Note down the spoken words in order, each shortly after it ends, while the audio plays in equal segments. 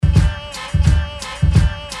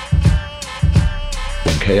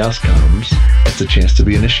chaos comes, it's a chance to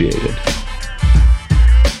be initiated.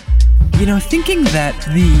 You know, thinking that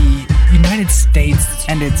the United States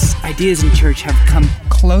and its ideas in church have come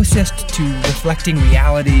closest to reflecting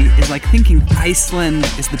reality is like thinking Iceland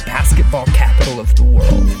is the basketball capital of the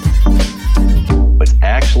world. It's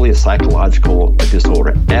actually a psychological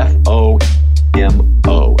disorder, FOMO,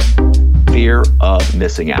 fear of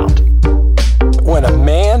missing out. When a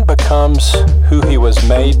man becomes who he was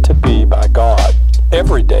made to be by God,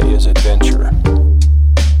 every day is adventure.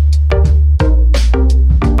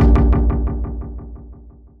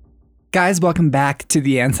 Guys, welcome back to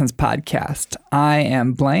the Ansons Podcast. I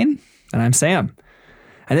am Blaine. And I'm Sam.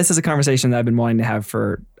 And this is a conversation that I've been wanting to have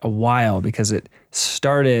for a while because it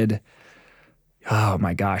started, oh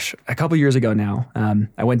my gosh, a couple years ago now.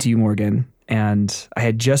 I went to UMorgan and I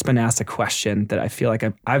had just been asked a question that I feel like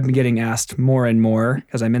I've been getting asked more and more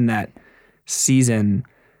because I'm in that season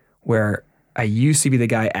where I used to be the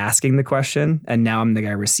guy asking the question and now I'm the guy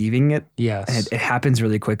receiving it. Yes. And it happens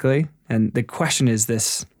really quickly. And the question is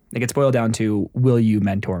this. It gets boiled down to, will you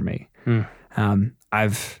mentor me?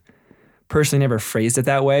 I've personally never phrased it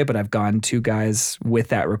that way, but I've gone to guys with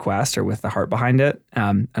that request or with the heart behind it.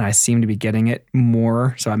 And I seem to be getting it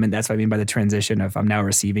more. So that's what I mean by the transition of I'm now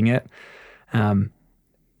receiving it. And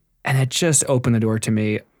it just opened the door to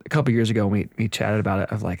me a couple years ago when we chatted about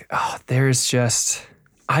it of like,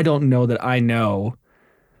 I don't know that I know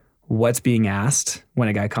what's being asked when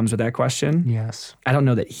a guy comes with that question. Yes. I don't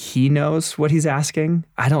know that he knows what he's asking.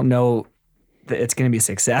 I don't know that it's going to be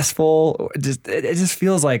successful. It just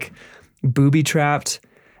feels like booby-trapped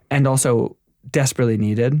and also desperately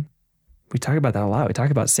needed. We talk about that a lot. We talk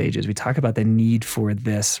about sages. We talk about the need for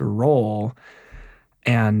this role.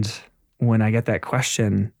 And when I get that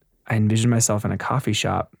question, I envision myself in a coffee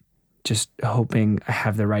shop just hoping I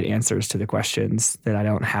have the right answers to the questions that I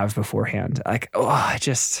don't have beforehand.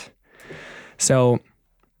 So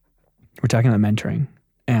we're talking about mentoring,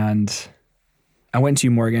 and I went to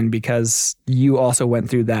UMorgan because you also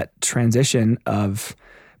went through that transition of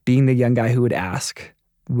being the young guy who would ask,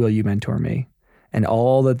 will you mentor me? And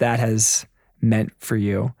all that has meant for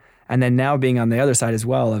you. And then now being on the other side as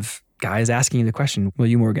well of guys asking you the question, will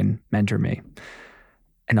UMorgan mentor me?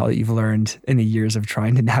 And all that you've learned in the years of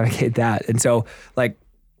trying to navigate that. And so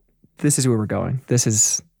this is where we're going. This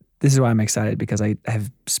is why I'm excited, because I have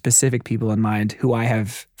specific people in mind who I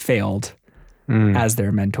have failed as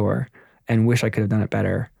their mentor and wish I could have done it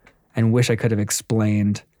better and wish I could have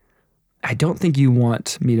explained, I don't think you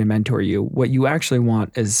want me to mentor you. What you actually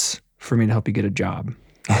want is for me to help you get a job.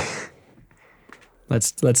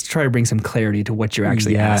 Let's try to bring some clarity to what you're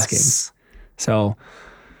actually asking. So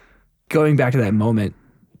going back to that moment,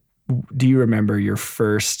 do you remember your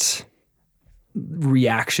first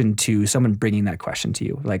reaction to someone bringing that question to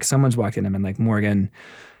you? Like someone's walked in and been like, Morgan,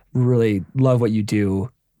 really love what you do,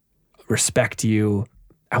 respect you.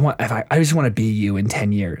 I just want to be you in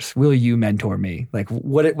 10 years. Will you mentor me? Like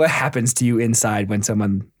what happens to you inside when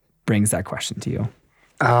someone brings that question to you?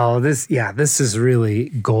 Oh, this is really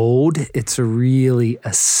gold. It's a really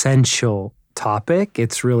essential topic.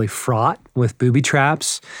 It's really fraught with booby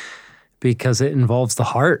traps because it involves the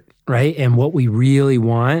heart, right? And what we really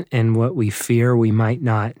want and what we fear we might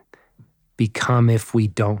not become if we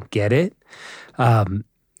don't get it.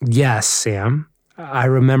 Yes, Sam, I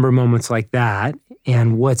remember moments like that.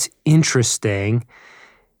 And what's interesting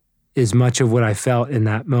is much of what I felt in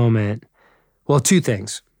that moment. Well, two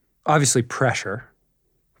things. Obviously, pressure,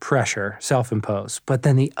 self-imposed. But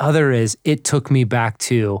then the other is it took me back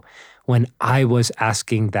to when I was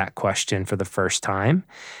asking that question for the first time.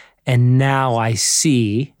 And now I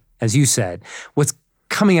see, as you said, what's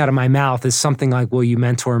coming out of my mouth is something like, will you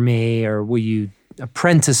mentor me, or will you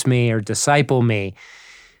apprentice me or disciple me?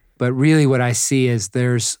 But really what I see is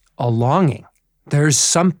there's a longing. There's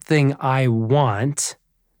something I want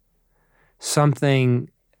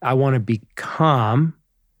to become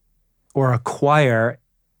or acquire,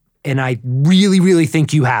 and I really, really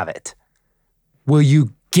think you have it. Will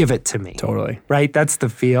you give it to me? Totally. Right? That's the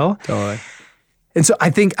feel. Totally. And so I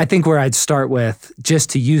think where I'd start with, just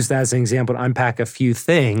to use that as an example to unpack a few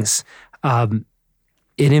things, it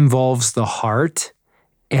involves the heart,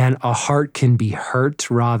 and a heart can be hurt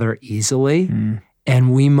rather easily.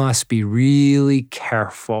 And we must be really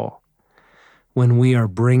careful when we are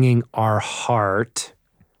bringing our heart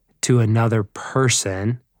to another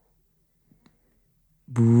person,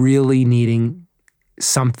 really needing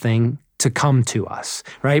something to come to us,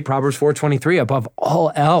 right? Proverbs 4:23, above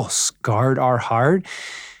all else, guard our heart.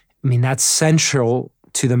 I mean, that's central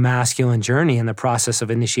to the masculine journey in the process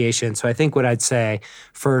of initiation. So I think what I'd say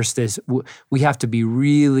first is we have to be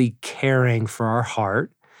really caring for our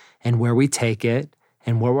heart and where we take it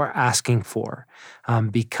and what we're asking for.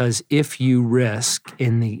 Because if you risk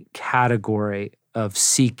in the category of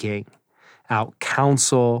seeking out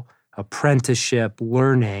counsel, apprenticeship,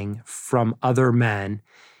 learning from other men,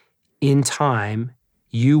 in time,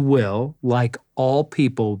 you will, like all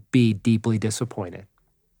people, be deeply disappointed.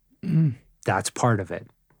 That's part of it.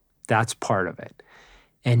 That's part of it.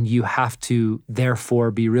 And you have to,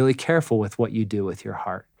 therefore, be really careful with what you do with your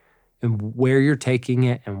heart and where you're taking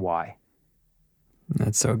it and why.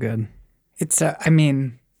 That's so good. It's,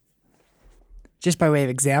 just by way of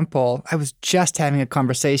example, I was just having a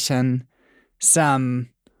conversation. Some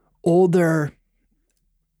older,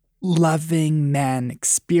 loving men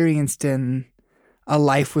experienced in a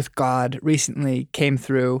life with God recently came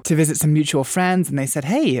through to visit some mutual friends, and they said,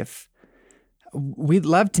 hey, if we'd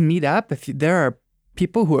love to meet up, if there are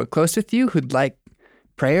people who are close with you who'd like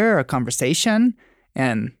prayer or a conversation.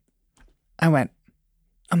 And I went,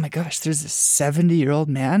 oh my gosh, there's a 70-year-old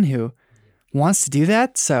man who wants to do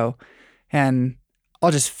that. So, and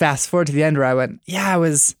I'll just fast forward to the end where I went,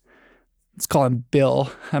 let's call him Bill.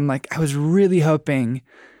 I'm like, I was really hoping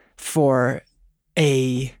for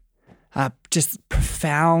a just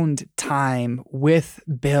profound time with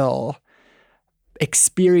Bill,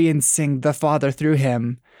 experiencing the Father through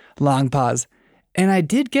him. Long pause. And I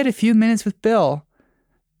did get a few minutes with Bill,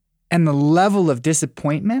 and the level of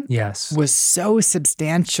disappointment was so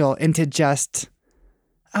substantial into just,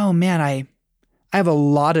 oh man, I have a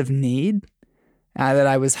lot of need that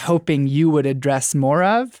I was hoping you would address more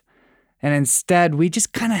of. And instead, we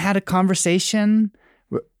just kind of had a conversation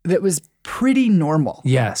that was pretty normal.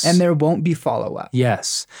 Yes. And there won't be follow-up.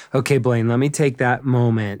 Yes. Okay, Blaine, let me take that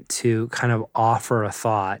moment to kind of offer a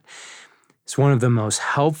thought. It's one of the most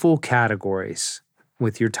helpful categories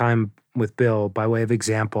with your time with Bill, by way of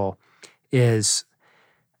example, is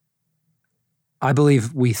I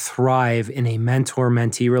believe we thrive in a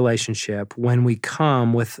mentor-mentee relationship when we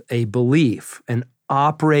come with a belief, an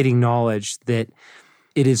operating knowledge that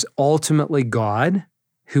it is ultimately God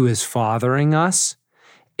who is fathering us.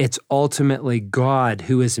 It's ultimately God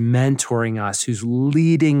who is mentoring us, who's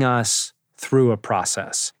leading us through a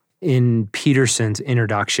process. In Peterson's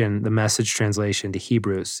introduction, the Message translation to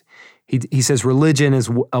Hebrews, he says religion is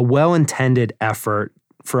a well-intended effort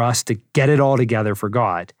for us to get it all together for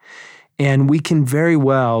God. And we can very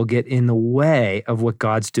well get in the way of what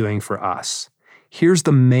God's doing for us. Here's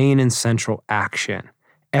the main and central action,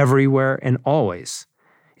 everywhere and always.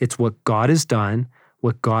 It's what God has done,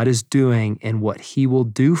 what God is doing, and what he will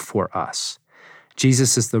do for us.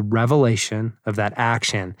 Jesus is the revelation of that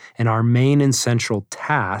action, and our main and central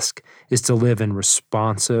task is to live in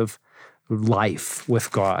responsive life with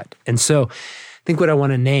God. And so I think what I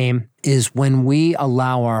want to name is when we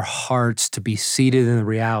allow our hearts to be seated in the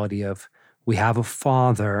reality of we have a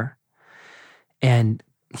Father, and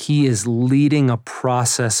he is leading a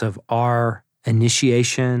process of our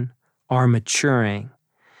initiation, our maturing.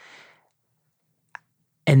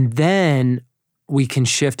 And then we can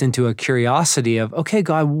shift into a curiosity of, okay,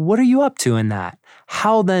 God, what are you up to in that?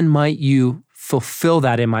 How then might you fulfill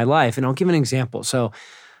that in my life? And I'll give an example. So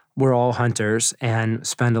we're all hunters and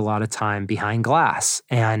spend a lot of time behind glass.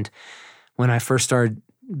 And when I first started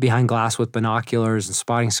behind glass with binoculars and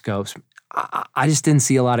spotting scopes, I just didn't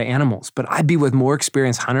see a lot of animals, but I'd be with more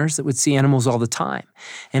experienced hunters that would see animals all the time.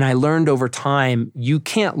 And I learned over time, you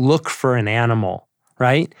can't look for an animal,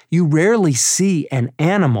 right? You rarely see an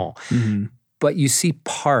animal, but you see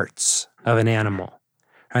parts of an animal,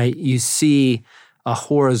 right? You see a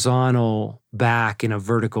horizontal back in a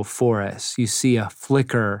vertical forest. You see a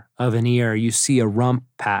flicker of an ear. You see a rump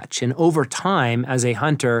patch. And over time, as a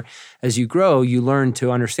hunter, as you grow, you learn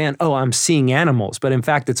to understand, oh, I'm seeing animals, but in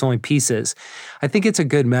fact, it's only pieces. I think it's a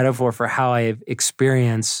good metaphor for how I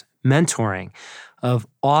experience mentoring. Of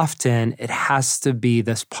often, it has to be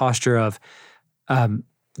this posture of,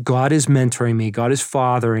 God is mentoring me, God is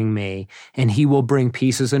fathering me, and he will bring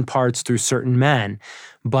pieces and parts through certain men.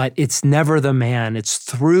 But it's never the man, it's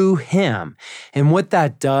through him. And what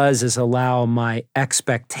that does is allow my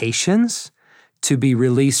expectations to be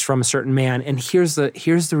released from a certain man. And here's the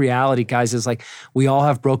reality, guys, is like we all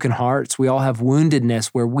have broken hearts, we all have woundedness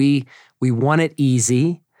where we want it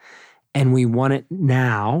easy, and we want it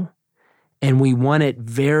now, and we want it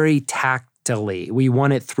very tactily. We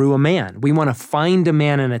want it through a man. We want to find a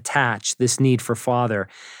man and attach this need for Father.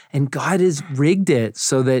 And God has rigged it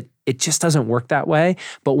so that it just doesn't work that way.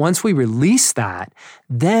 But once we release that,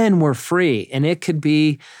 then we're free. And it could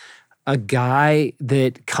be a guy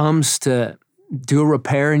that comes to do a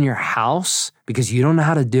repair in your house because you don't know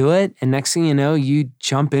how to do it. And next thing you know, you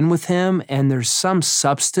jump in with him and there's some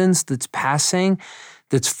substance that's passing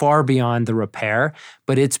that's far beyond the repair,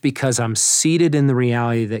 but it's because I'm seated in the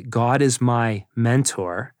reality that God is my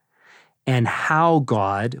mentor, and how,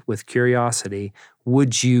 God, with curiosity,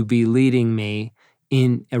 would you be leading me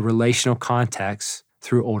in a relational context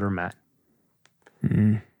through older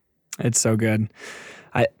men? It's so good.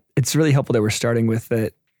 It's really helpful that we're starting with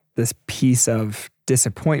this piece of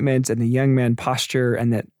disappointment and the young man posture,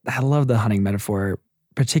 and that I love the hunting metaphor,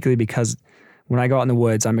 particularly because when I go out in the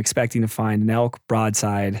woods, I'm expecting to find an elk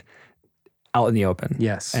broadside out in the open.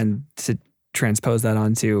 Yes. And to transpose that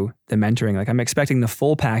onto the mentoring, like I'm expecting the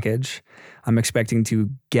full package. I'm expecting to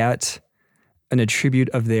get an attribute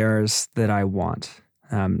of theirs that I want.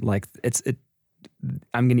 I'm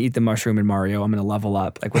going to eat the mushroom in Mario. I'm going to level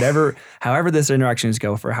up. Like whatever, however this interactions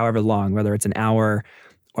go for however long, whether it's an hour,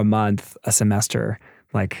 a month, a semester,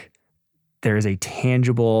 like there is a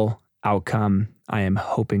tangible outcome I am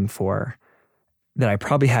hoping for that I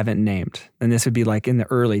probably haven't named. And this would be like in the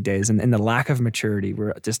early days and in the lack of maturity,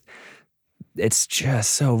 it's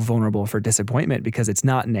just so vulnerable for disappointment because it's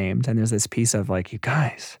not named. And there's this piece of like, you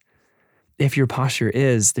guys, if your posture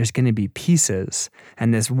is, there's going to be pieces,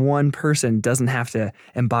 and this one person doesn't have to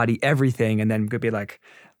embody everything, and then could be like,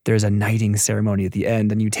 there's a knighting ceremony at the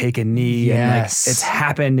end, and you take a knee, and like it's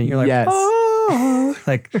happened, and you're like, oh,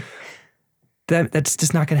 like that's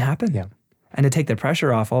just not going to happen. Yeah. And to take the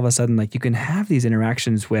pressure off, all of a sudden, like you can have these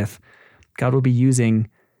interactions with God. Will be using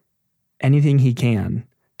anything He can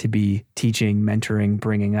to be teaching, mentoring,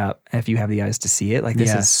 bringing up. If you have the eyes to see it, like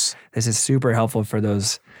this is super helpful for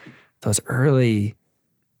those early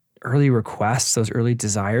requests, those early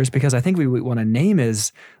desires, because I think we want to name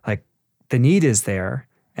is like the need is there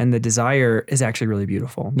and the desire is actually really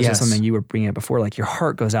beautiful. This is something you were bringing up before, like your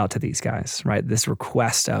heart goes out to these guys, right? This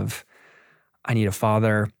request of, I need a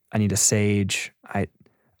father, I need a sage, I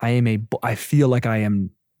feel like I am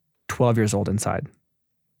 12 years old inside.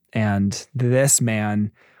 And this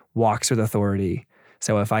man walks with authority.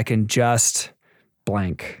 So if I can just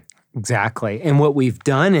blank. Exactly. And what we've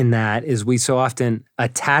done in that is we so often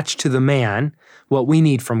attach to the man what we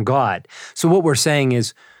need from God. So what we're saying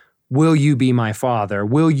is, will you be my father?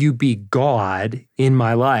 Will you be God in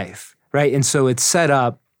my life? Right? And so it's set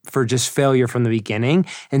up for just failure from the beginning.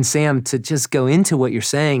 And Sam, to just go into what you're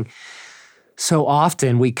saying, so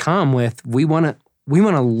often we come with, we want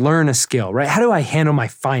to learn a skill, right? How do I handle my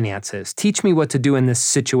finances? Teach me what to do in this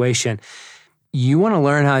situation. You want to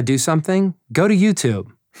learn how to do something? Go to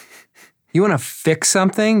YouTube. You want to fix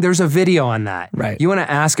something? There's a video on that. Right. You want to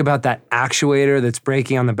ask about that actuator that's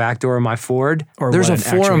breaking on the back door of my Ford? Or there's what a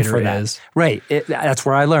forum an for actuator that. is. Right. That's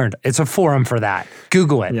where I learned. It's a forum for that.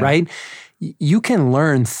 Google it, right? You can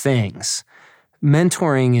learn things.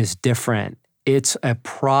 Mentoring is different. It's a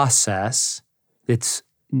process that's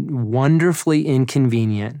wonderfully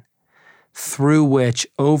inconvenient, through which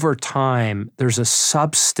over time there's a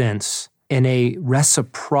substance and a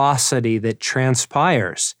reciprocity that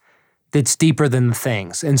transpires that's deeper than the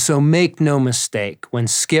things. And so make no mistake, when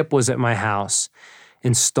Skip was at my house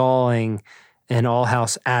installing an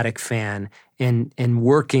all-house attic fan and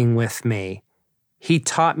working with me, he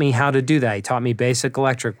taught me how to do that. He taught me basic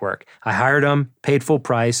electric work. I hired him, paid full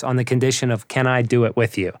price on the condition of, can I do it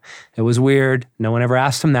with you? It was weird. No one ever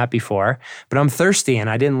asked him that before, but I'm thirsty and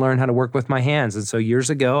I didn't learn how to work with my hands. And so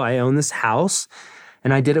years ago, I owned this house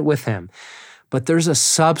and I did it with him. But there's a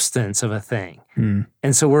substance of a thing.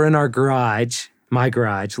 And so we're in our garage, my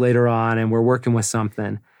garage later on, and we're working with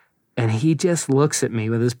something. And he just looks at me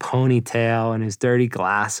with his ponytail and his dirty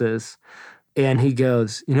glasses. And he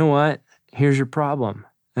goes, you know what? Here's your problem.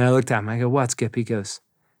 And I looked at him. I go, what, Skip? He goes,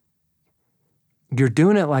 you're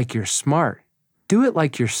doing it like you're smart. Do it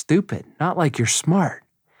like you're stupid, not like you're smart.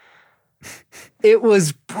 It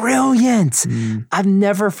was brilliant. I've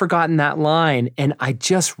never forgotten that line. And I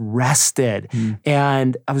just rested.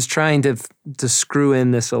 And I was trying to screw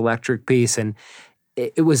in this electric piece. And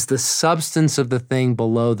it was the substance of the thing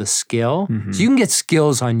below the skill. So you can get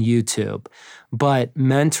skills on YouTube. But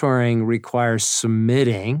mentoring requires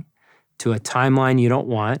submitting to a timeline you don't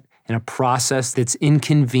want and a process that's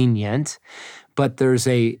inconvenient. But there's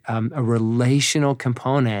a relational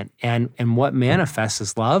component and what manifests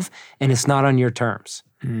is love, and it's not on your terms.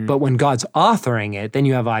 But when God's authoring it, then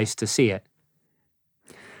you have eyes to see it.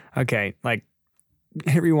 Okay, like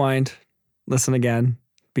hit rewind, listen again,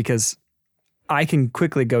 because I can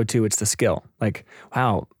quickly go to it's the skill. Like,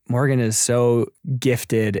 wow, Morgan is so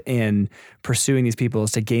gifted in pursuing these people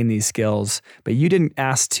to gain these skills, but you didn't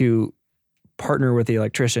ask to partner with the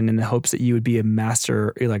electrician in the hopes that you would be a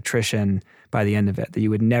master electrician by the end of it, that you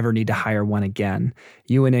would never need to hire one again.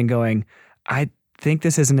 You went in going, I think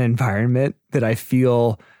this is an environment that I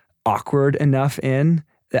feel awkward enough in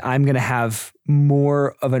that I'm going to have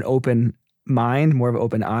more of an open mind, more of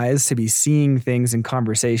open eyes to be seeing things in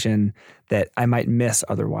conversation that I might miss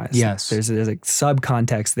otherwise. Yes. There's a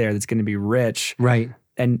subcontext there that's going to be rich. Right.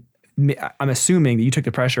 And I'm assuming that you took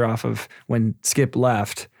the pressure off of when Skip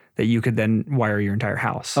left, that you could then wire your entire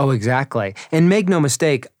house. Oh, exactly. And make no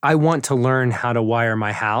mistake, I want to learn how to wire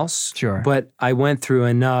my house. Sure. But I went through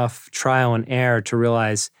enough trial and error to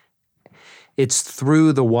realize it's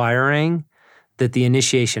through the wiring that the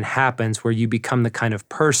initiation happens, where you become the kind of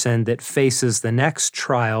person that faces the next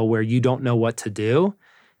trial where you don't know what to do.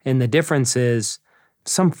 And the difference is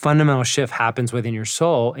some fundamental shift happens within your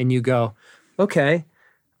soul and you go, okay,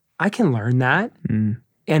 I can learn that. And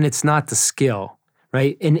it's not the skill,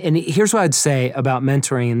 right? And here's what I'd say about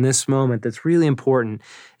mentoring in this moment that's really important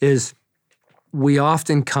is we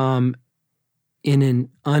often come in an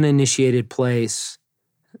uninitiated place,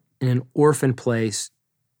 in an orphan place,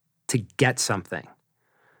 to get something.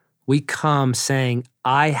 We come saying,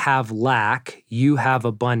 I have lack, you have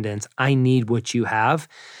abundance, I need what you have.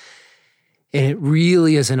 And it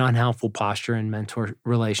really is an unhelpful posture in mentor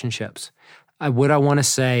relationships. What I want to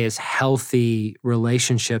say is healthy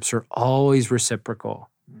relationships are always reciprocal,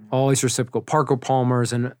 always reciprocal. Parker Palmer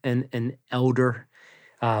is an elder,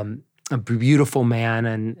 a beautiful man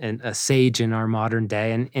and a sage in our modern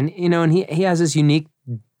day. And he has his unique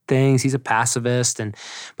things. He's a pacifist,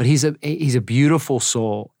 but he's a beautiful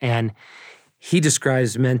soul. And he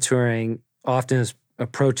describes mentoring often as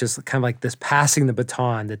approaches kind of like this passing the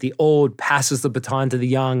baton, that the old passes the baton to the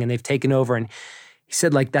young and they've taken over. And he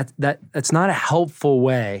said like that's not a helpful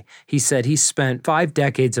way. He said he spent 5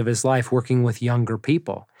 decades of his life working with younger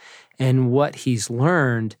people. And what he's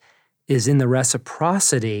learned is in the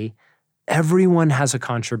reciprocity, everyone has a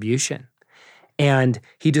contribution. And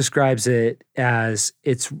he describes it as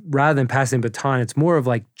it's rather than passing the baton, it's more of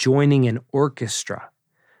like joining an orchestra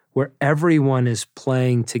where everyone is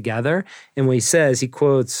playing together. And what he says, he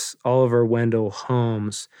quotes Oliver Wendell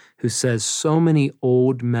Holmes, who says, so many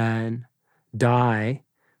old men die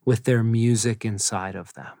with their music inside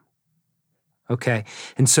of them. Okay.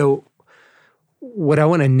 And so what I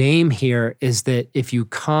want to name here is that if you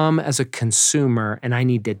come as a consumer and I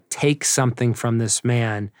need to take something from this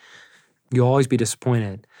man, you'll always be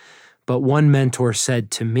disappointed. But one mentor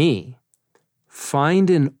said to me, find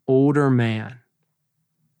an older man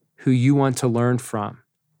who you want to learn from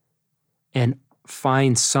and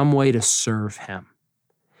find some way to serve him.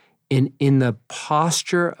 And in the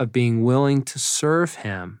posture of being willing to serve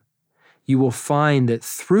him, you will find that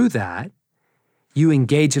through that, you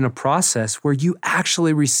engage in a process where you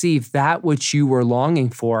actually receive that which you were longing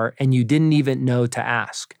for and you didn't even know to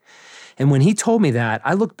ask. And when he told me that,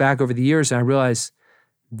 I looked back over the years and I realized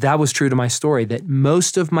that was true to my story, that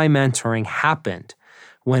most of my mentoring happened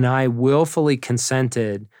when I willfully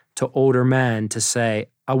consented to older men to say,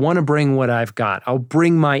 I want to bring what I've got. I'll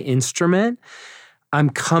bring my instrument. I'm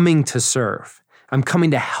coming to serve. I'm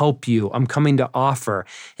coming to help you. I'm coming to offer.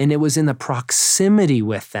 And it was in the proximity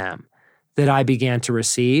with them that I began to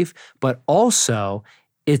receive, but also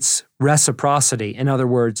it's reciprocity. In other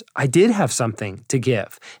words, I did have something to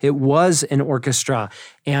give. It was an orchestra.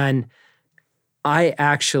 And I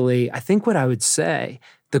think what I would say,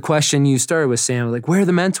 the question you started with, Sam, like, where are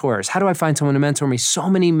the mentors? How do I find someone to mentor me? So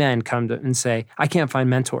many men come to and say, I can't find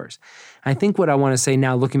mentors. I think what I want to say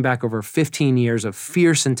now, looking back over 15 years of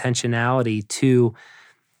fierce intentionality to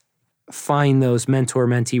find those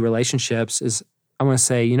mentor-mentee relationships is, I want to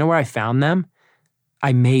say, you know where I found them?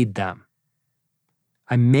 I made them.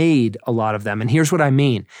 I made a lot of them. And here's what I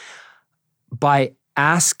mean. By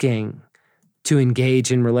asking to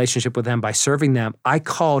engage in relationship with them, by serving them, I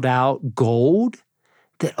called out gold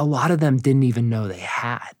that a lot of them didn't even know they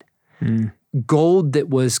had. Gold that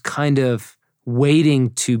was kind of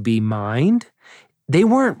waiting to be mined. They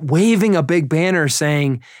weren't waving a big banner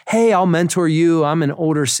saying, hey, I'll mentor you. I'm an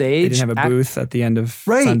older sage. They didn't have a booth at the end of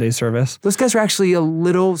Sunday service. Those guys are actually a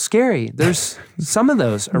little scary. There's some of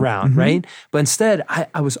those around, right? But instead,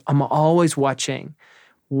 I'm always watching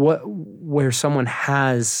where someone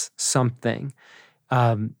has something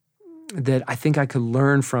that I think I could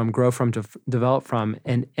learn from, grow from, develop from,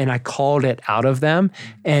 and I called it out of them.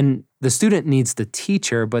 And the student needs the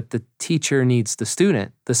teacher, but the teacher needs the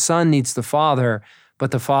student. The son needs the father,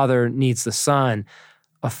 but the father needs the son.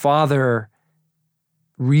 A father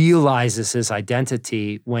realizes his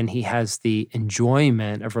identity when he has the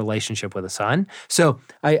enjoyment of relationship with a son. So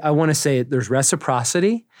I want to say there's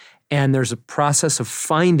reciprocity and there's a process of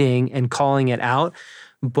finding and calling it out.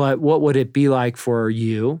 But what would it be like for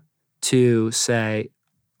you to say,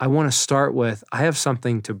 I want to start with, I have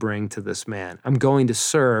something to bring to this man. I'm going to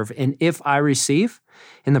serve. And if I receive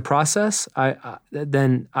in the process,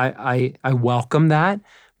 then I welcome that,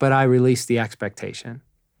 but I release the expectation.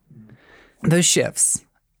 Those shifts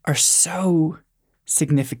are so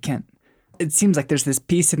significant. It seems like there's this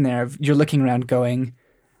piece in there of you're looking around going,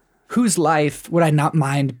 whose life would I not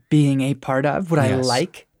mind being a part of? Would I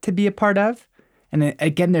like to be a part of? And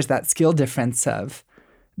again, there's that skill difference of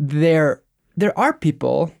there are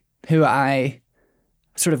people who I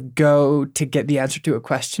sort of go to get the answer to a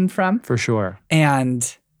question from. For sure.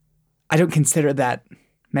 And I don't consider that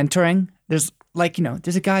mentoring. There's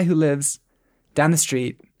there's a guy who lives down the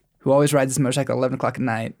street who always rides his motorcycle at 11 o'clock at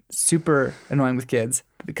night, super annoying with kids.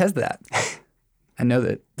 But because of that, I know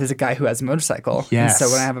that there's a guy who has a motorcycle. Yes. And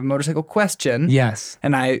so when I have a motorcycle question, yes,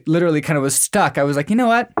 and I literally kind of was stuck, I was like, you know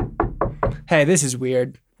what? Hey, this is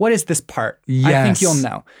weird. What is this part? Yes. I think you'll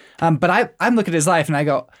know. But I'm looking at his life and I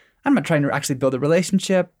go, I'm not trying to actually build a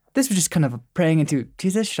relationship. This was just kind of praying into,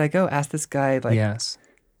 Jesus, should I go ask this guy? Yes.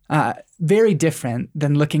 Very different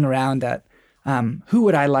than looking around at who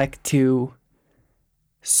would I like to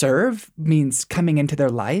serve means coming into their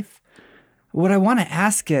life. What I want to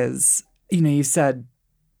ask is, you said,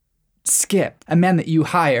 skip a man that you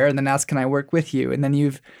hire and then ask, can I work with you? And then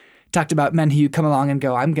you've talked about men who you come along and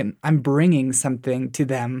go, I'm bringing something to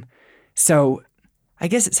them. So I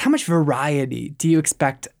guess it's how much variety do you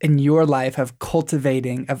expect in your life of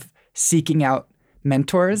cultivating, of seeking out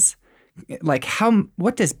mentors? Like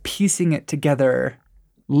what does piecing it together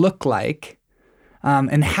look like?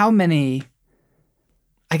 And how many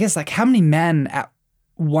men at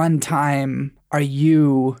one time are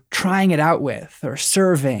you trying it out with or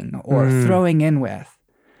serving or throwing in with?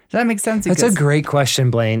 Does that make sense? That's a great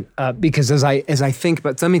question, Blaine, because as I think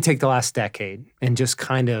about, let me take the last decade and just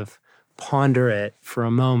kind of ponder it for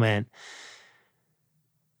a moment.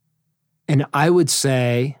 And I would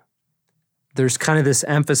say there's kind of this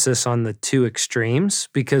emphasis on the two extremes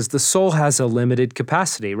because the soul has a limited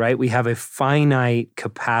capacity, right? We have a finite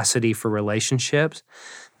capacity for relationships.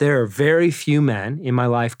 There are very few men in my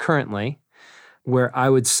life currently where I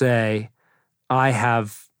would say I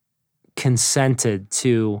have consented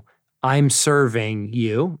to, I'm serving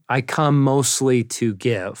you. I come mostly to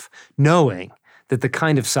give, knowing that the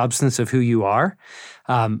kind of substance of who you are,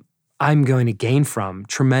 I'm going to gain from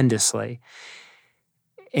tremendously.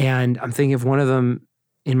 And I'm thinking of one of them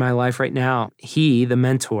in my life right now. He, the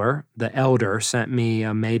mentor, the elder, sent me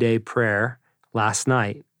a Mayday prayer last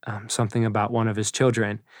night, something about one of his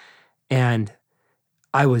children. And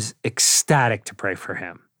I was ecstatic to pray for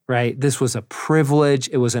him, right? This was a privilege.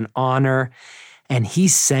 It was an honor. And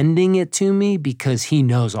he's sending it to me because he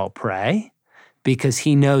knows I'll pray, because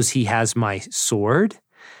he knows he has my sword.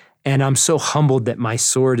 And I'm so humbled that my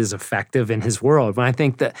sword is effective in his world. When I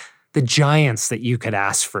think that the giants that you could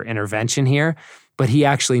ask for intervention here, but he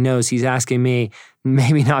actually knows he's asking me,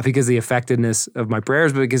 maybe not because of the effectiveness of my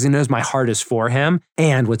prayers, but because he knows my heart is for him.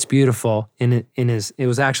 And what's beautiful it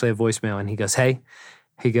was actually a voicemail, and he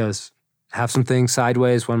goes, have some things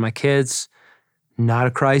sideways, one of my kids, not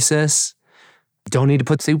a crisis, don't need to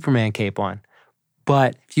put Superman cape on.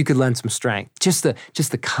 But if you could lend some strength, just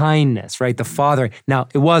the kindness, right? The father. Now,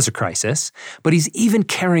 it was a crisis, but he's even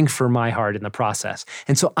caring for my heart in the process.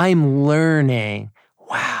 And so I'm learning,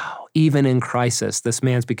 wow, even in crisis, this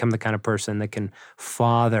man's become the kind of person that can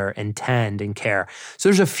father and tend and care. So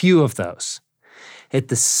there's a few of those. At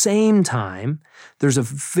the same time, there's a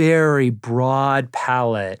very broad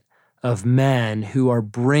palette of men who are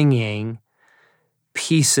bringing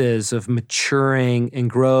pieces of maturing and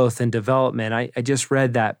growth and development. I just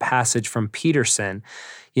read that passage from Peterson.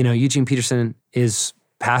 Eugene Peterson is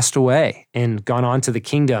passed away and gone on to the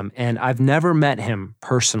kingdom, and I've never met him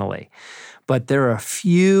personally, but there are a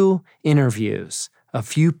few interviews, a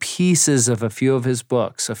few pieces of a few of his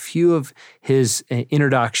books, a few of his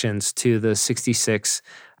introductions to the 66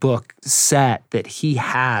 book set that he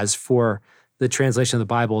has for the translation of the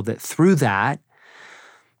Bible, that through that,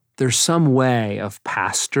 there's some way of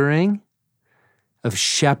pastoring, of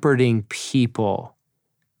shepherding people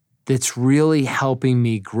that's really helping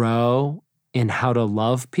me grow in how to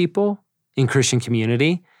love people in Christian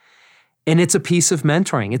community. And it's a piece of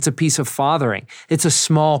mentoring. It's a piece of fathering. It's a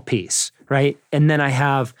small piece, right? And then I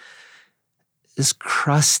have this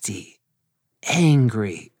crusty,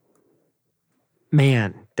 angry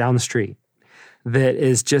man down the street that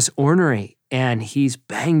is just ornery, and he's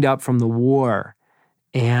banged up from the war.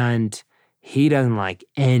 And he doesn't like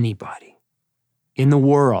anybody in the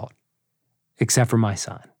world except for my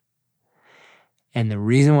son. And the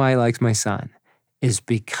reason why he likes my son is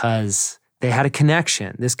because they had a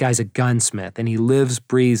connection. This guy's a gunsmith, and he lives,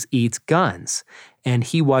 breathes, eats guns. And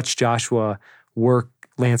he watched Joshua work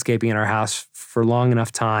landscaping in our house for long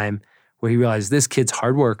enough time where he realized this kid's a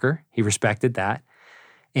hard worker. He respected that.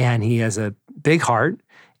 And he has a big heart,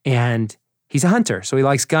 and he's a hunter, so he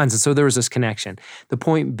likes guns. And so there was this connection. The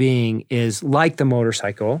point being is, like the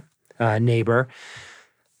motorcycle neighbor,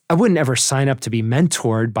 I wouldn't ever sign up to be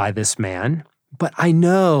mentored by this man, but I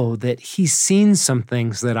know that he's seen some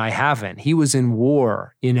things that I haven't. He was in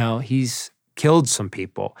war, he's killed some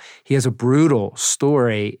people. He has a brutal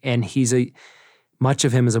story, and much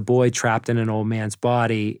of him as a boy trapped in an old man's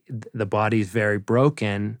body. The body's very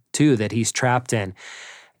broken too, that he's trapped in.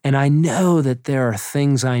 And I know that there are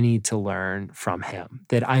things I need to learn from him,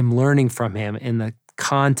 that I'm learning from him in the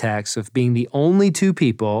context of being the only two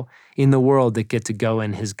people in the world that get to go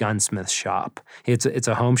in his gunsmith shop. It's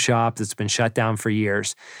a home shop that's been shut down for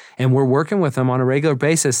years. And we're working with him on a regular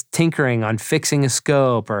basis, tinkering on fixing a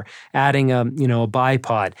scope or adding a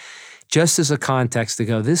bipod, just as a context to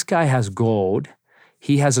go, this guy has gold.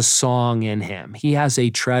 He has a song in him. He has a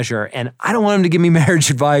treasure. And I don't want him to give me marriage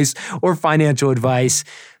advice or financial advice,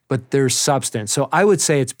 but there's substance. So I would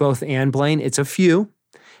say it's both and, Blaine. It's a few,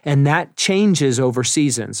 and that changes over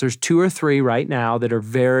seasons. There's 2 or 3 right now that are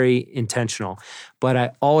very intentional. But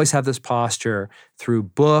I always have this posture through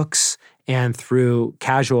books and through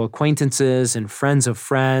casual acquaintances and friends of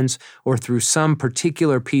friends, or through some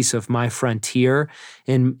particular piece of my frontier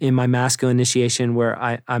in my masculine initiation, where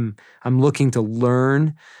I'm looking to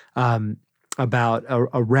learn about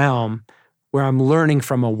a realm where I'm learning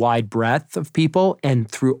from a wide breadth of people. And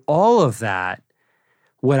through all of that,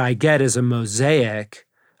 what I get is a mosaic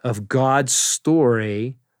of God's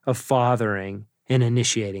story of fathering and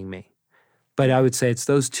initiating me. But I would say it's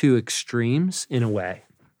those 2 extremes in a way.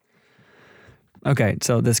 Okay,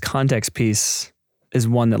 so this context piece is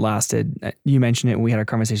one that lasted. You mentioned it when we had our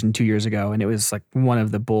conversation 2 years ago, and it was like one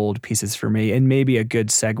of the bold pieces for me, and maybe a good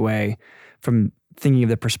segue from thinking of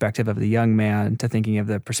the perspective of the young man to thinking of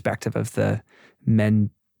the perspective of the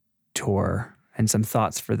mentor, and some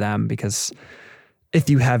thoughts for them. Because if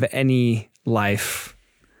you have any life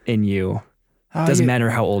in you, it doesn't matter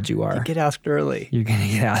how old you are. You get asked early. You're going to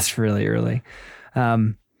get asked really early.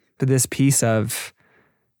 But this piece of,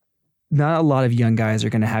 not a lot of young guys are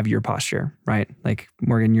going to have your posture, right? Like,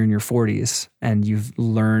 Morgan, you're in your 40s and you've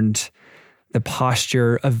learned the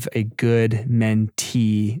posture of a good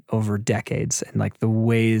mentee over decades, and like the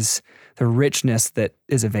ways, the richness that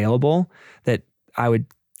is available that I would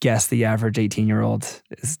guess the average 18-year-old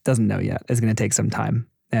doesn't know yet is going to take some time.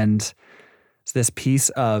 And so this piece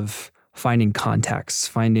of finding contexts,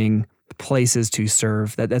 finding places to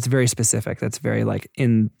serve, that's very specific. That's very like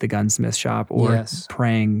in the gunsmith shop, or Yes.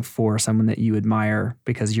 praying for someone that you admire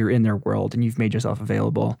because you're in their world and you've made yourself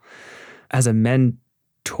available. As a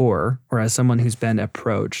mentor, or as someone who's been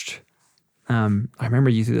approached, I remember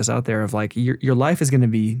you threw this out there of like, your life is going to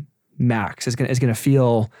be max. It's going to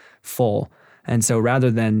feel full. And so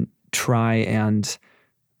rather than try and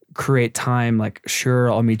create time, like,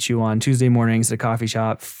 sure, I'll meet you on Tuesday mornings at a coffee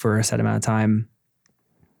shop for a set amount of time,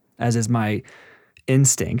 as is my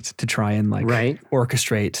instinct to try and like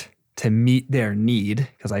orchestrate to meet their need,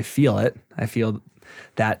 because I feel it. I feel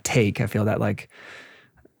that I feel that like,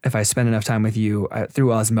 if I spend enough time with you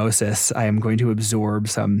through osmosis, I am going to absorb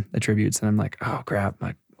some attributes. And I'm like, oh crap,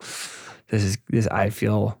 like this, I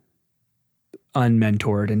feel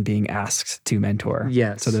unmentored and being asked to mentor.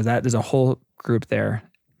 Yes. So there's a whole group there.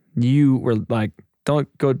 You were like, don't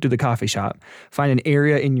go to the coffee shop. Find an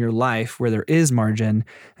area in your life where there is margin,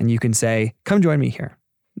 and you can say, come join me here.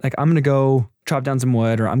 Like, I'm going to go chop down some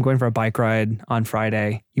wood, or I'm going for a bike ride on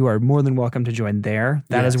Friday. You are more than welcome to join there.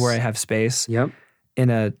 That is where I have space in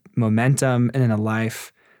a momentum and in a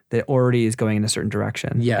life that already is going in a certain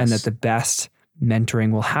direction. Yes. And that the best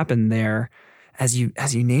mentoring will happen there. As you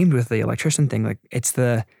named with the electrician thing, like, it's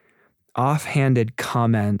the offhanded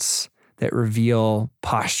comments that reveal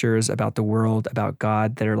postures about the world, about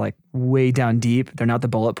God, that are like way down deep. They're not the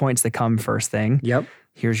bullet points that come first thing. Yep.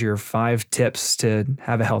 Here's your 5 tips to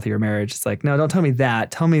have a healthier marriage. It's like, no, don't tell me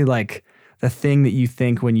that. Tell me like the thing that you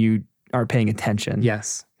think when you aren't paying attention.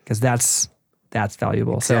 Yes. Because that's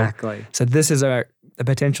valuable. Exactly. So this is a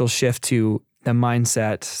potential shift to the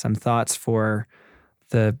mindset, some thoughts for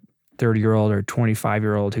the 30-year-old or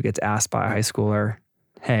 25-year-old who gets asked by a high schooler,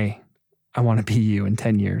 hey, I want to be you in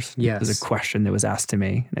 10 years. Yes. There's a question that was asked to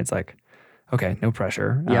me, and it's like, okay, no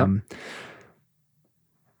pressure. Yep.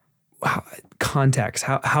 Context.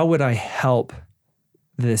 How would I help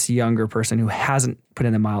this younger person who hasn't put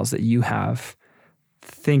in the miles that you have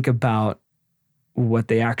think about what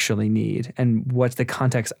they actually need and what's the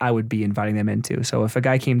context I would be inviting them into. So if a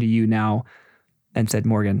guy came to you now and said,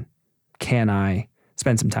 Morgan, can I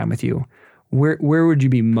spend some time with you? Where would you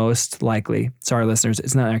be most likely? Sorry, listeners,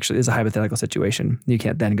 it's a hypothetical situation. You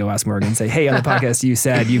can't then go ask Morgan and say, hey, on the podcast, you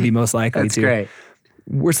said you'd be most likely That's to. great.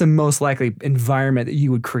 Where's the most likely environment that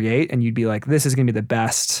you would create and you'd be like, this is going to be the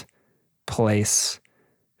best place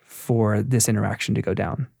for this interaction to go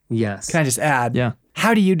down? Yes. Can I just add? Yeah.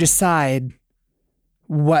 How do you decide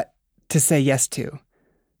what to say yes to?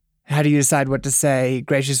 How do you decide what to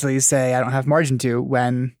graciously say, I don't have margin to,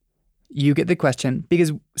 when you get the question?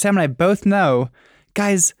 Because Sam and I both know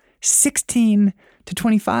guys 16 to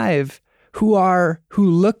 25 who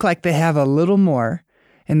look like they have a little more.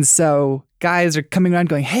 And so guys are coming around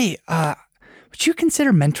going, hey, would you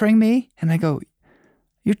consider mentoring me? And I go,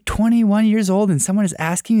 you're 21 years old and someone is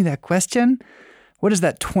asking you that question? What is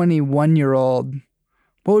that 21-year-old,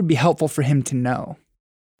 what would be helpful for him to know?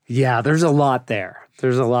 Yeah, there's a lot there.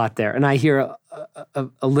 And I hear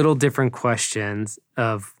a little different questions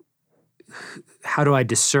of how do I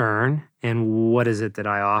discern and what is it that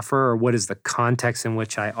I offer or what is the context in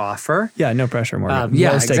which I offer? Yeah, no pressure, Morgan.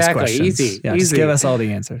 Yeah, Low stakes exactly. questions. Easy. Yeah, just give us all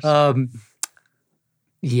the answers.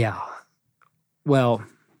 Yeah. Well,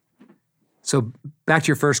 so back to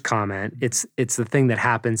your first comment, it's the thing that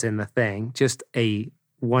happens in the thing, just a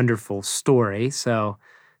wonderful story. So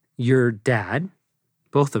your dad,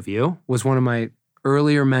 both of you, was one of my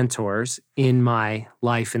earlier mentors in my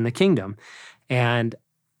life in the kingdom. And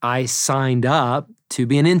I signed up to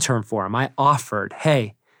be an intern for him. I offered,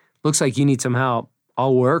 hey, looks like you need some help.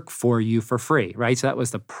 I'll work for you for free, right? So that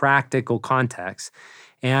was the practical context.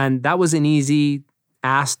 And that was an easy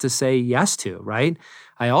ask to say yes to, right?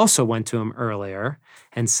 I also went to him earlier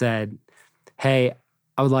and said, hey,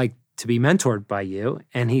 I would like to be mentored by you.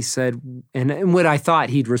 And he said, and what I thought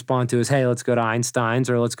he'd respond to is, hey, let's go to Einstein's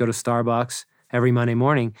or let's go to Starbucks every Monday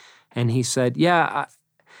morning. And he said, yeah,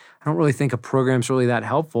 I don't really think a program's really that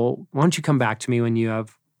helpful. Why don't you come back to me when you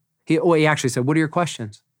have, he actually said, what are your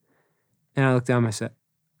questions? And I looked at him, I said,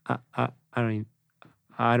 I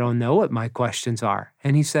don't know what my questions are.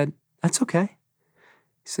 And he said, that's okay.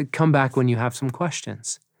 He said, come back when you have some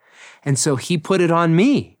questions. And so he put it on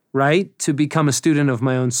me, right, to become a student of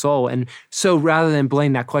my own soul. And so rather than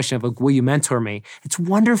blame that question of, like, will you mentor me? It's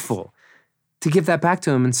wonderful to give that back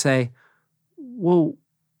to him and say, well,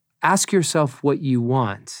 ask yourself what you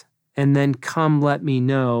want, and then come let me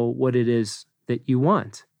know what it is that you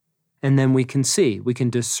want. And then we can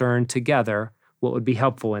discern together what would be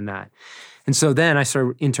helpful in that. And so then I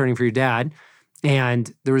started interning for your dad.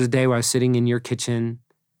 And there was a day where I was sitting in your kitchen,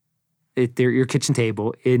 your kitchen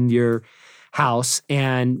table in your house.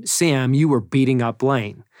 And Sam, you were beating up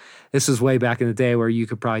Blaine. This was way back in the day where you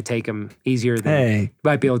could probably take him easier than you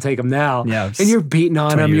might be able to take him now. Yeah, and you're beating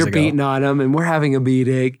on him, and we're having a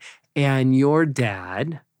meeting. And your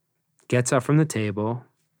dad gets up from the table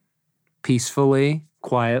peacefully,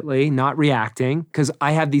 quietly, not reacting, because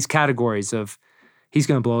I have these categories of he's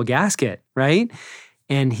going to blow a gasket, right?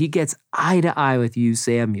 And he gets eye to eye with you,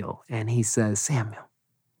 Samuel, and he says, Samuel,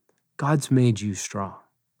 God's made you strong.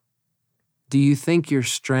 Do you think your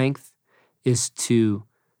strength is to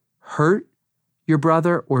hurt your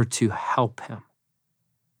brother or to help him?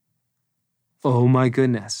 Oh my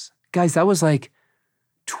goodness. Guys, that was like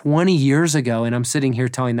 20 years ago, and I'm sitting here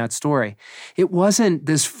telling that story. It wasn't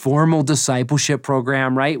this formal discipleship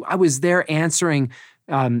program, right? I was there answering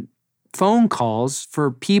phone calls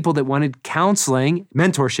for people that wanted counseling,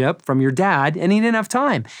 mentorship from your dad, and he didn't have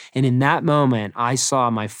time. And in that moment, I saw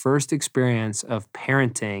my first experience of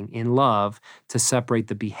parenting in love to separate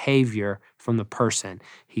the behavior from the person.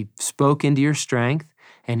 He spoke into your strength,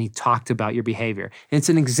 and he talked about your behavior. And it's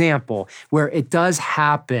an example where it does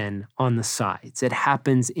happen on the sides. It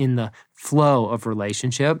happens in the flow of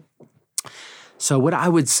relationship. So what I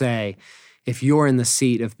would say, if you're in the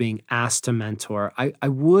seat of being asked to mentor, I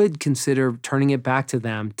would consider turning it back to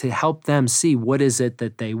them to help them see what is it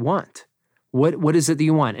that they want. What is it that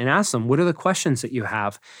you want? And ask them, what are the questions that you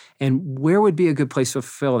have? And where would be a good place to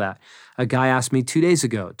fulfill that? A guy asked me 2 days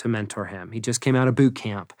ago to mentor him. He just came out of boot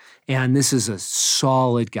camp. And this is a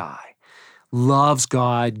solid guy. Loves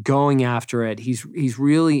God, going after it. He's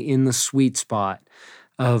really in the sweet spot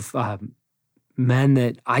of men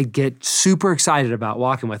that I get super excited about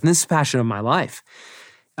walking with. And this is the passion of my life.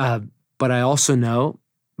 But I also know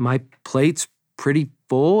my plate's pretty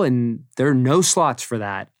full and there are no slots for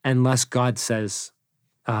that unless God says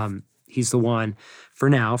he's the one for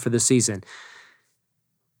now, for the season.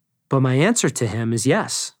 But my answer to him is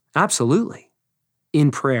yes, absolutely, in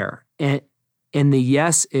prayer. And the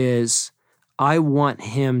yes is, I want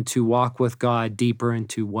him to walk with God deeper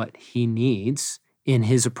into what he needs in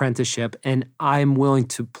his apprenticeship, and I'm willing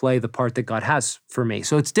to play the part that God has for me.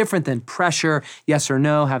 So it's different than pressure, yes or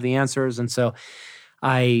no, have the answers. And so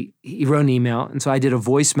he wrote an email, and so I did a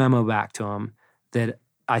voice memo back to him that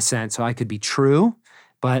I sent so I could be true,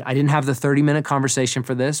 but I didn't have the 30-minute conversation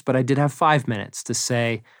for this, but I did have 5 minutes to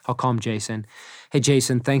say, I'll call him Jason. Hey,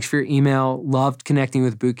 Jason, thanks for your email. Loved connecting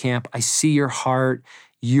with Boot Camp. I see your heart.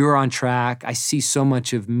 You're on track. I see so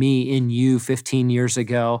much of me in you 15 years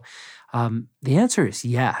ago. The answer is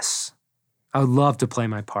yes. I would love to play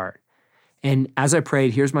my part. And as I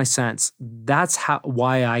prayed, here's my sense. That's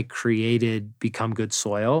why I created Become Good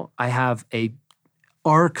Soil. I have a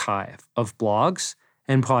archive of blogs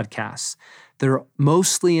and podcasts that are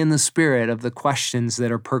mostly in the spirit of the questions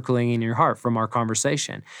that are percolating in your heart from our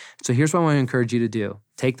conversation. So here's what I want to encourage you to do.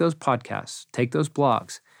 Take those podcasts, take those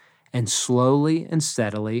blogs, and slowly and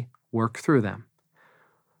steadily work through them.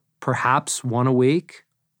 Perhaps one a week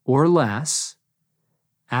or less.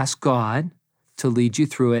 Ask God to lead you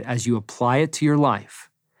through it as you apply it to your life.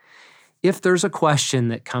 If there's a question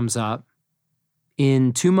that comes up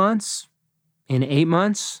in 2 months, in 8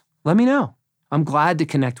 months, let me know. I'm glad to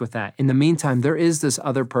connect with that. In the meantime, there is this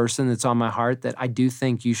other person that's on my heart that I do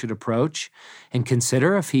think you should approach and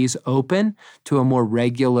consider if he's open to a more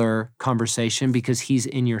regular conversation because he's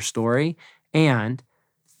in your story. And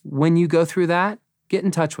when you go through that, get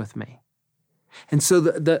in touch with me. And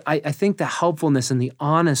so I think the helpfulness and the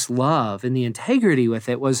honest love and the integrity with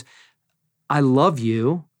it was, I love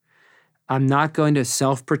you. I'm not going to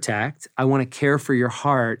self-protect. I want to care for your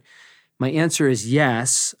heart. My answer is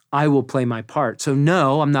yes, I will play my part. So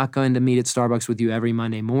no, I'm not going to meet at Starbucks with you every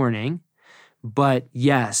Monday morning. But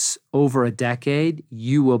yes, over a decade,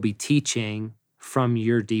 you will be teaching from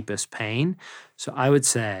your deepest pain. So I would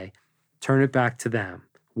say, turn it back to them.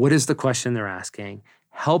 What is the question they're asking?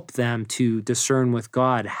 Help them to discern with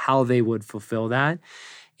God how they would fulfill that.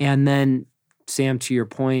 And then, Sam, to your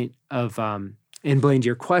point of, and Blaine, to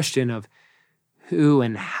your question of who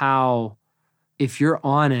and how, if you're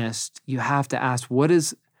honest, you have to ask, what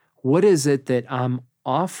is it that I'm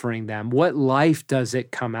offering them? What life does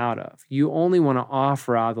it come out of? You only want to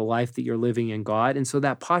offer out the life that you're living in God. And so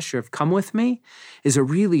that posture of come with me is a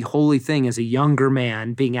really holy thing as a younger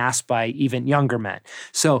man being asked by even younger men.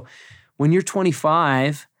 So when you're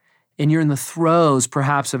 25 and you're in the throes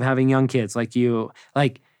perhaps of having young kids like you,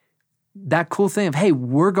 like that cool thing of, hey,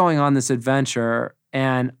 we're going on this adventure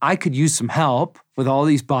and I could use some help with all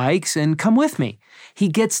these bikes and come with me. He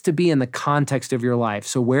gets to be in the context of your life.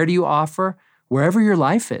 So where do you offer? Wherever your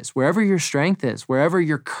life is, wherever your strength is, wherever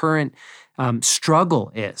your current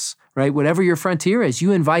struggle is, right? Whatever your frontier is,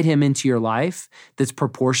 you invite him into your life that's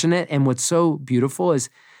proportionate. And what's so beautiful is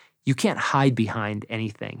you can't hide behind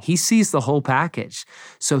anything. He sees the whole package.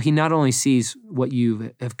 So he not only sees what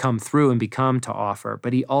you have come through and become to offer,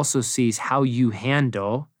 but he also sees how you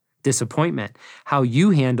handle disappointment, how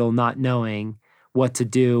you handle not knowing what to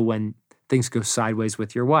do when things go sideways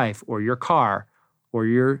with your wife or your car or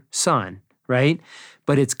your son, right?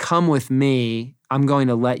 But it's come with me. I'm going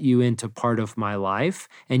to let you into part of my life,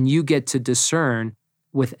 and you get to discern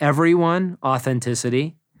with everyone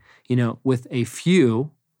authenticity, with a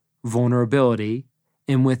few vulnerability,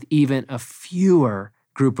 and with even a fewer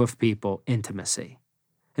group of people intimacy.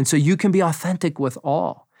 And so you can be authentic with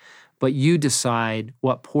all, but you decide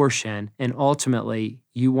what portion, and ultimately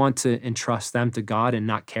you want to entrust them to God and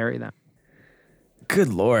not carry them. Good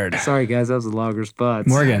Lord. Sorry, guys, that was a logger's butts.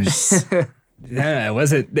 Morgan. Yeah,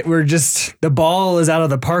 was it? The ball is out of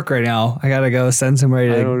the park right now. I got to go send somebody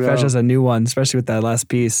to fetch us a new one, especially with that last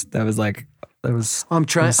piece. I'm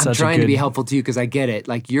trying to be helpful to you because I get it.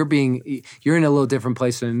 Like you're in a little different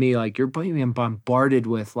place than me. Like you're being bombarded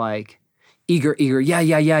with like eager.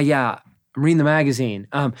 Yeah. I'm reading the magazine.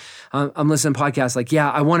 I'm listening to podcasts. Like, yeah,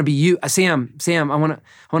 I want to be you, Sam. I want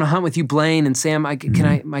to hunt with you, Blaine, and Sam. My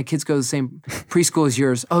kids go to the same preschool as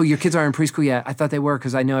yours. Oh, your kids aren't in preschool yet. I thought they were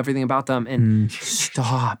because I know everything about them. And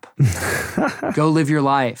stop, go live your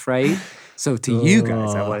life, right? So to you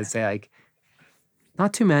guys, I want to say like,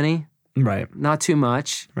 not too many, right? Not too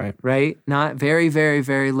much, right? Not very, very,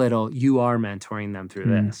 very little. You are mentoring them through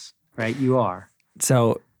this, right? You are.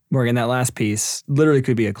 So. Morgan, that last piece literally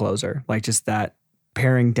could be a closer, like just that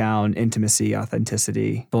paring down intimacy,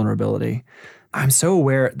 authenticity, vulnerability. I'm so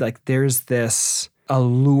aware, like there's this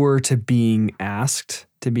allure to being asked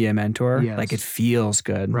to be a mentor. Yes. Like it feels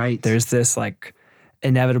good. Right. There's this like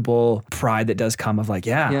inevitable pride that does come of like,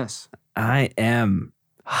 yes, I am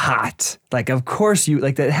hot. Like, of course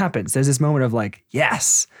that happens. There's this moment of like,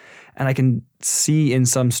 yes. And I can see in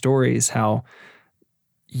some stories how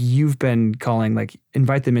you've been calling, like,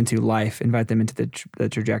 invite them into life, invite them into the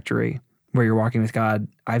trajectory where you're walking with God.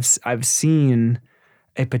 I've seen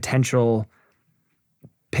a potential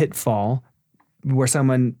pitfall where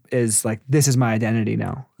someone is like, this is my identity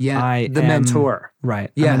now. Yeah, the mentor. Right.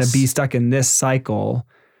 Yes. I'm going to be stuck in this cycle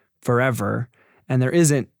forever. And there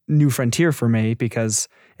isn't new frontier for me because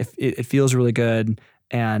it feels really good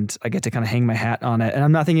and I get to kind of hang my hat on it. And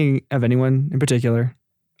I'm not thinking of anyone in particular.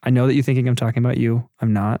 I know that you're thinking I'm talking about you.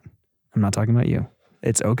 I'm not. I'm not talking about you.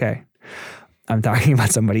 It's okay. I'm talking about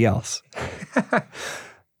somebody else.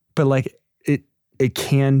 But like it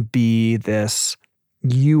can be this,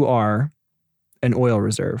 you are an oil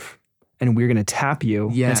reserve and we're going to tap you.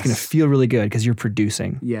 Yes. And it's going to feel really good because you're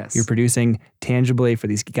producing. Yes. You're producing tangibly for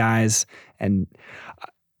these guys. And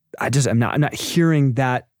I'm not hearing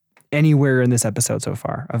that anywhere in this episode so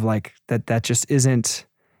far of like that just isn't,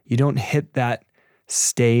 you don't hit that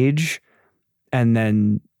stage and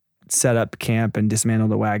then set up camp and dismantle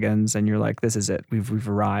the wagons and you're like, this is it. We've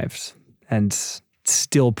arrived, and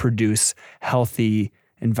still produce healthy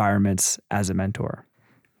environments as a mentor.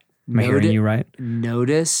 Am I hearing you right?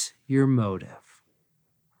 Notice your motive,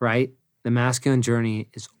 right? The masculine journey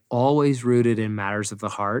is always rooted in matters of the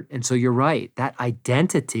heart. And so you're right. That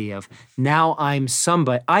identity of now I'm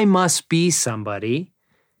somebody, I must be somebody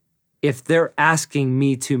if they're asking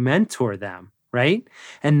me to mentor them, right?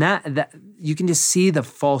 And that you can just see the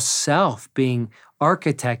false self being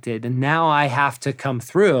architected. And now I have to come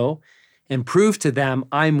through and prove to them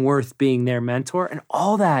I'm worth being their mentor. And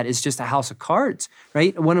all that is just a house of cards,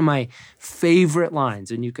 right? One of my favorite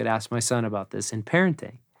lines, and you could ask my son about this in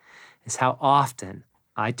parenting, is how often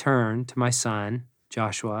I turn to my son,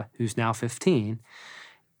 Joshua, who's now 15,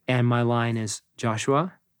 and my line is,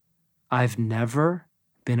 Joshua, I've never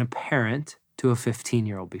been a parent to a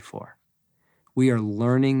 15-year-old before. We are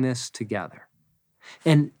learning this together.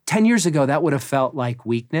 And 10 years ago, that would have felt like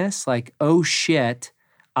weakness, like, oh shit,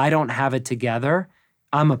 I don't have it together.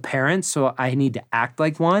 I'm a parent, so I need to act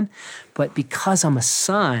like one. But because I'm a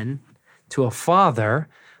son to a father,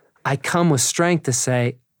 I come with strength to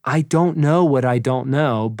say, I don't know what I don't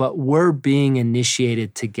know, but we're being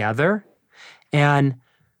initiated together. And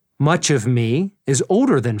much of me is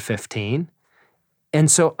older than 15. And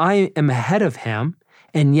so I am ahead of him.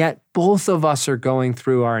 And yet both of us are going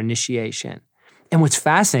through our initiation. And what's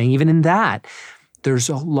fascinating, even in that, there's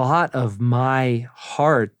a lot of my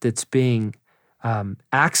heart that's being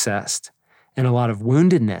accessed and a lot of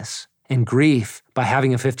woundedness and grief by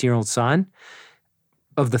having a 15-year-old son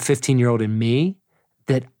of the 15-year-old in me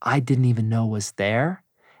that I didn't even know was there.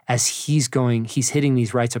 As he's hitting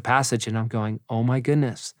these rites of passage and I'm going, oh my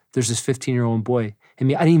goodness, there's this 15-year-old boy in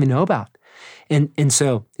me I didn't even know about. And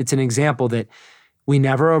so it's an example that we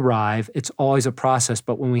never arrive. It's always a process.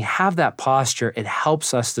 But when we have that posture, it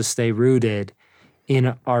helps us to stay rooted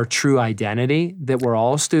in our true identity, that we're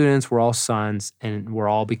all students, we're all sons, and we're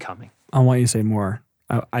all becoming. I want you to say more.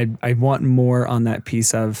 I want more on that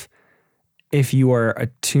piece of, if you are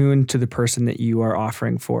attuned to the person that you are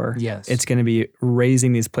offering for, yes, it's going to be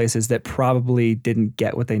raising these places that probably didn't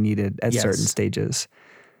get what they needed at yes, certain stages.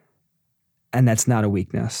 And that's not a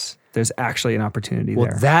weakness. There's actually an opportunity there.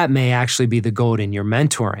 Well, that may actually be the gold in your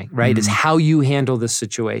mentoring, right? Is how you handle this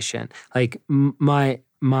situation. Like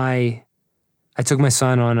I took my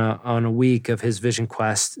son on a week of his Vision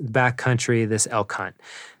Quest, backcountry, this elk hunt.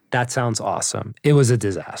 That sounds awesome. It was a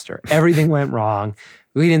disaster. Everything went wrong.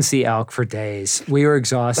 We didn't see elk for days. We were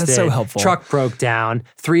exhausted. That's so helpful. Truck broke down.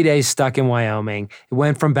 3 days stuck in Wyoming. It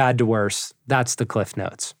went from bad to worse. That's the Cliff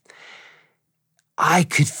Notes. I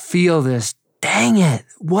could feel this. Dang it,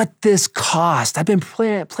 what this cost. I've been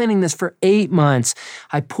planning this for 8 months.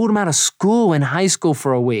 I pulled him out of school in high school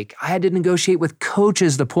for a week. I had to negotiate with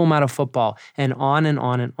coaches to pull him out of football, and on and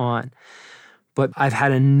on and on. But I've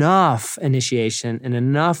had enough initiation and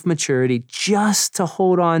enough maturity just to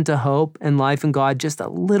hold on to hope and life in God, just a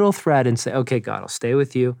little thread, and say, okay, God, I'll stay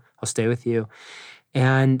with you. I'll stay with you.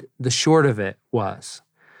 And the short of it was,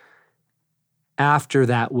 after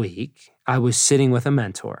that week, I was sitting with a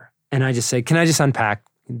mentor. And I just said, can I just unpack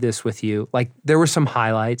this with you? Like, there were some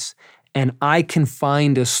highlights, and I can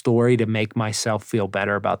find a story to make myself feel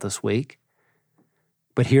better about this week.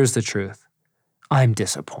 But here's the truth. I'm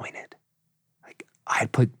disappointed. Like, I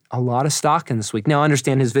put a lot of stock in this week. Now, I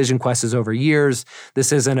understand his Vision Quest is over years.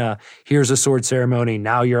 This isn't here's a sword ceremony,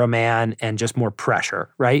 now you're a man, and just more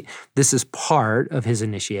pressure, right? This is part of his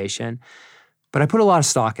initiation. But I put a lot of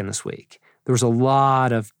stock in this week. There was a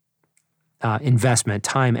lot of investment,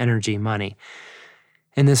 time, energy, money.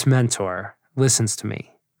 And this mentor listens to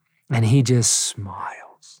me and he just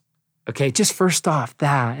smiles. Okay, just first off,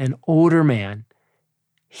 that, an older man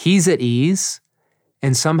he's at ease,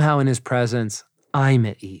 and somehow in his presence, I'm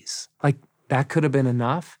at ease. Like, that could have been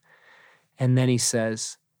enough. And then he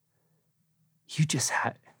says,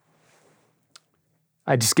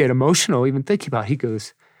 I just get emotional even thinking about it. He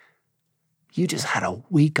goes, you just had a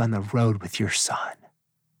week on the road with your son.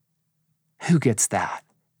 Who gets that?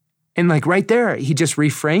 And like right there, he just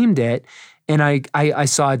reframed it. And I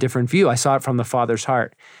saw a different view. I saw it from the Father's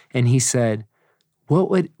heart. And he said, what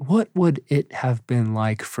would it have been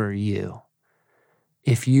like for you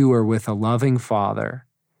if you were with a loving Father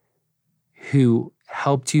who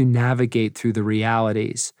helped you navigate through the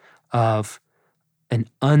realities of an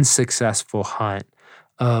unsuccessful hunt,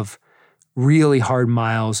 of really hard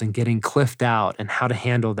miles and getting cliffed out and how to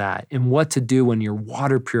handle that, and what to do when your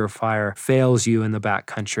water purifier fails you in the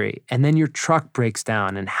backcountry, and then your truck breaks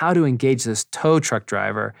down, and how to engage this tow truck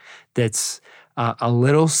driver that's a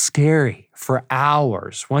little scary for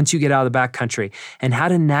hours once you get out of the backcountry, and how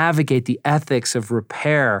to navigate the ethics of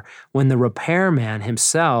repair when the repairman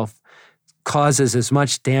himself causes as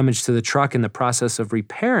much damage to the truck in the process of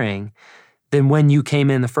repairing than when you came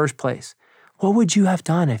in the first place. What would you have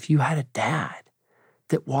done if you had a dad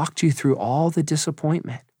that walked you through all the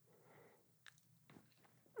disappointment?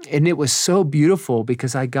 And it was so beautiful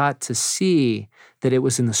because I got to see that it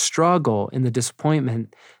was in the struggle, in the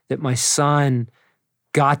disappointment, that my son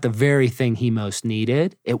got the very thing he most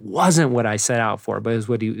needed. It wasn't what I set out for, but it was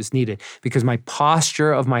what he was needed. Because my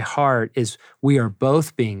posture of my heart is we are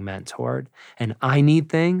both being mentored, and I need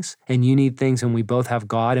things and you need things, and we both have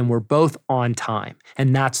God, and we're both on time.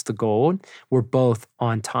 And that's the goal. We're both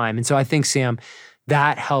on time. And so I think, Sam,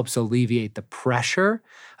 that helps alleviate the pressure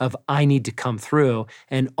of I need to come through,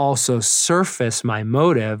 and also surface my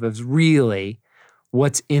motive of really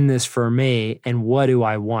what's in this for me and what do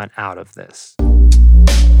I want out of this.